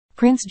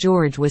Prince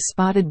George was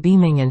spotted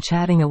beaming and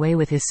chatting away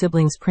with his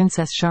siblings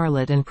Princess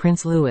Charlotte and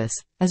Prince Louis,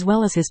 as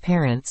well as his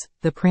parents,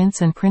 the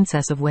Prince and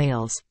Princess of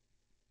Wales.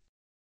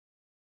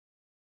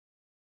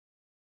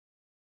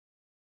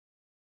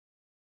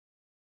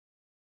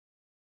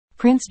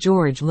 Prince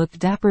George looked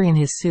dapper in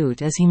his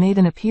suit as he made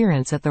an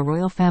appearance at the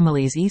royal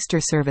family's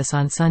Easter service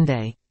on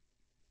Sunday.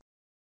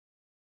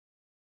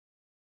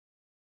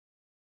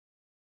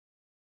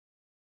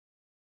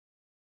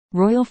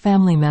 Royal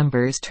family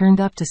members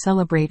turned up to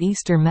celebrate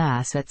Easter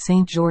Mass at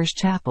St. George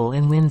Chapel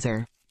in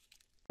Windsor.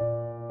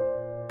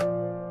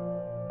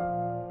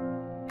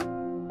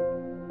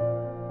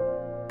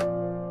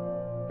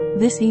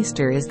 This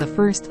Easter is the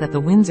first that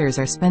the Windsors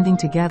are spending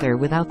together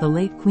without the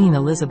late Queen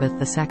Elizabeth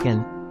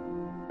II.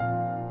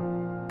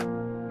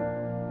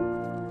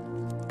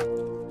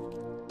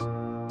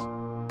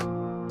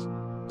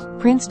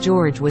 Prince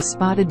George was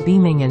spotted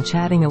beaming and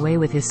chatting away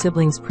with his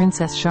siblings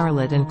Princess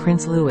Charlotte and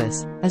Prince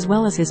Louis, as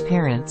well as his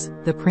parents,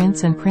 the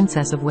Prince and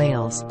Princess of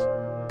Wales.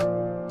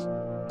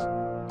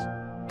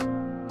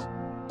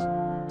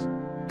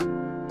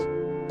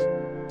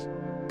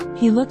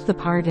 He looked the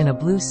part in a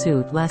blue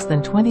suit less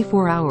than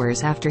 24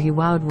 hours after he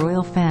wowed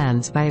royal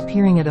fans by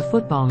appearing at a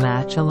football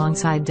match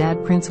alongside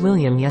Dad Prince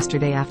William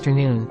yesterday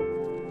afternoon.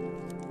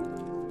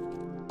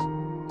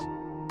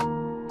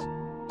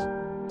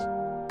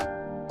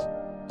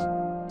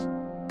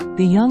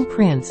 The young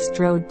prince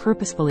strode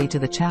purposefully to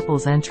the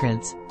chapel's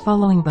entrance,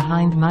 following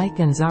behind Mike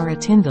and Zara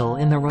Tindall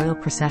in the royal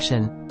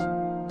procession.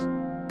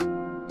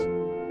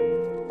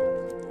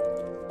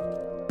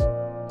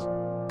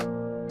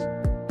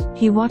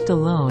 He walked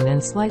alone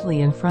and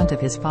slightly in front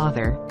of his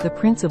father, the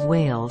Prince of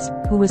Wales,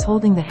 who was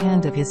holding the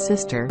hand of his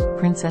sister,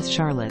 Princess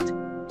Charlotte.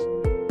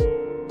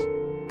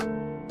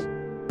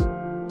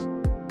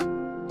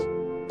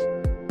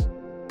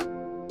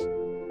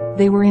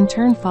 They were in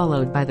turn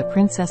followed by the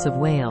Princess of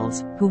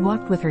Wales, who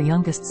walked with her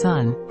youngest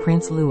son,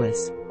 Prince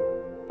Louis.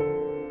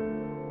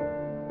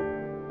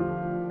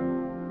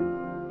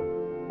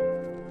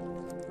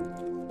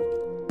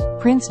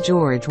 Prince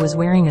George was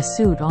wearing a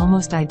suit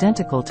almost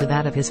identical to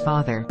that of his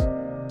father.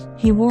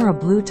 He wore a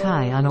blue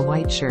tie on a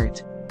white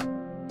shirt.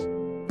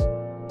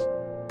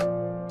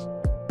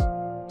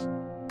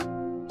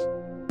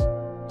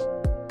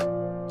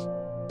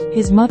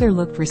 His mother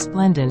looked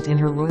resplendent in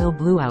her royal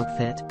blue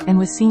outfit, and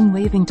was seen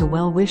waving to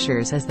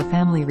well-wishers as the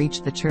family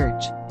reached the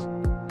church.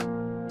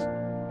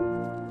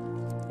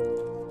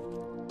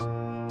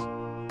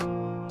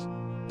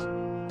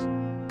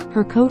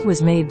 Her coat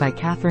was made by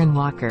Catherine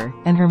Walker,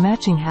 and her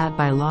matching hat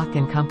by Lock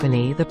 &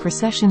 Company. The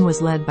procession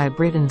was led by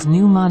Britain's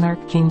new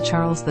monarch King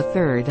Charles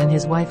III and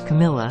his wife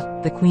Camilla,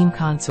 the Queen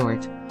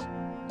Consort.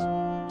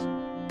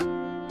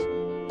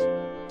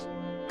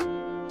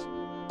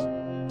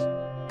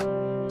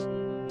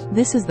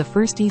 This is the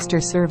first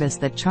Easter service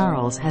that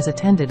Charles has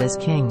attended as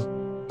king.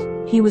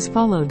 He was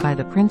followed by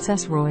the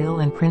Princess Royal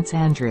and Prince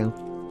Andrew.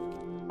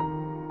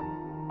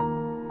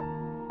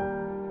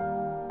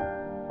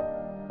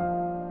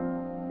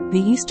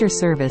 The Easter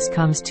service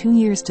comes 2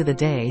 years to the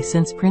day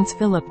since Prince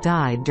Philip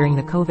died during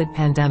the COVID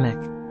pandemic.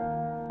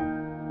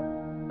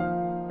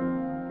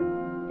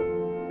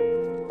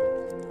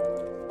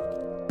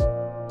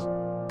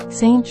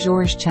 St.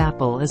 George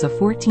Chapel is a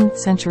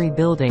 14th-century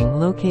building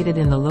located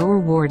in the lower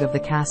ward of the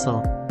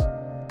castle.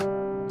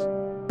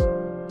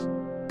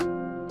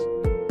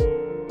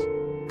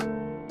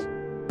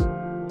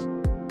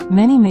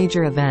 Many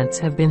major events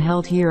have been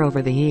held here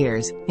over the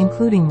years,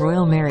 including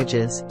royal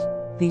marriages.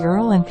 The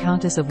Earl and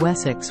Countess of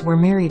Wessex were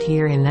married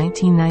here in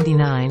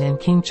 1999, and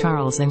King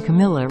Charles and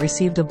Camilla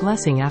received a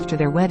blessing after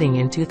their wedding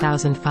in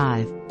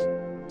 2005.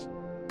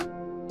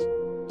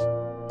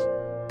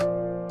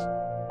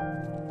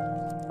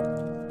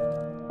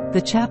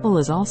 The chapel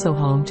is also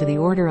home to the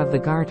Order of the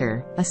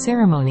Garter, a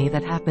ceremony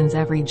that happens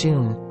every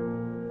June.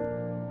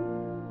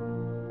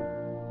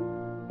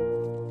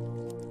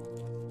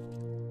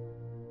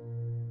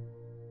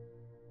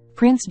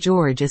 Prince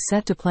George is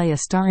set to play a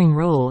starring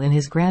role in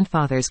his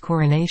grandfather's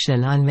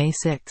coronation on May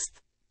 6.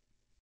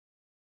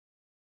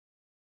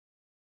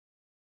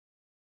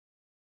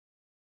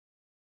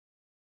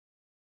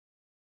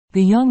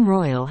 The young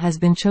royal has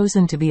been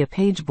chosen to be a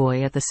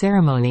pageboy at the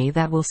ceremony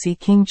that will see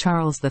King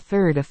Charles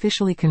III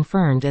officially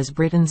confirmed as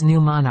Britain's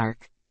new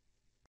monarch.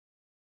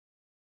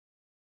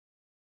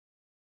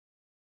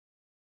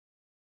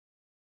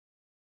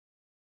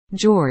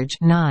 George,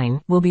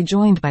 9, will be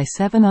joined by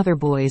 7 other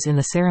boys in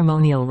the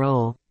ceremonial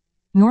role.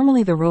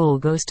 Normally the role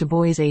goes to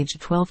boys aged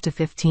 12 to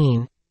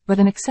 15, but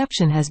an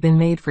exception has been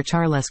made for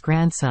Charles'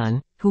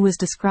 grandson, who was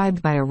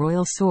described by a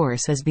royal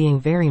source as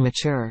being very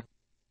mature.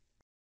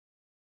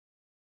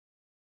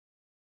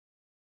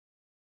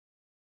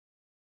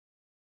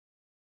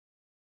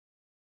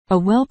 A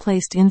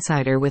well-placed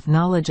insider with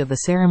knowledge of the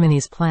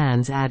ceremony's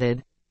plans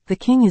added, "The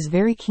king is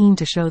very keen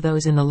to show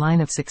those in the line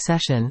of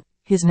succession,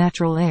 his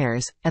natural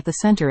heirs, at the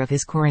center of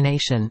his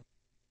coronation."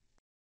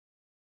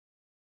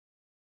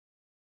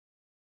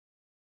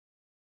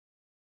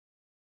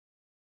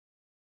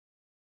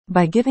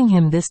 By giving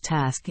him this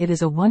task, it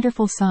is a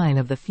wonderful sign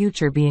of the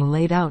future being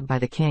laid out by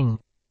the king.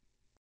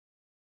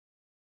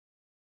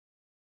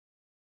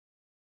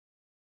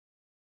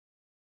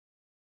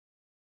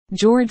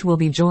 George will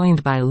be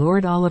joined by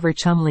Lord Oliver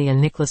Cholmondeley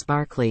and Nicholas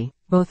Berkeley,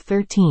 both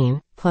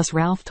 13, plus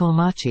Ralph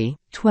Tollemache,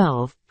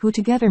 12, who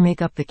together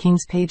make up the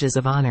King's Pages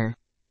of Honor.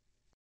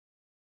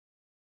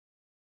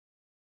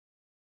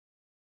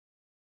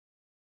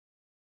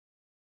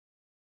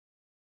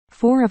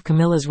 Four of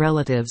Camilla's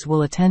relatives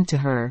will attend to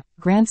her: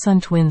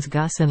 grandson twins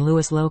Gus and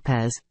Louis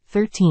Lopez,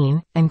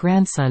 13, and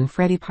grandson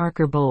Freddie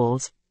Parker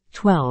Bowles,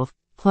 12,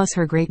 plus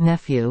her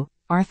great-nephew,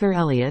 Arthur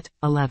Elliott,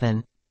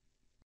 11.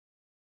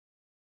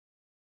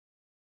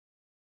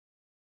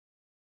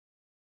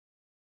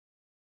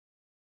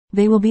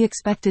 They will be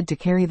expected to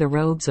carry the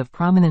robes of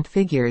prominent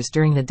figures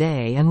during the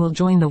day and will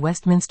join the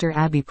Westminster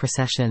Abbey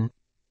procession.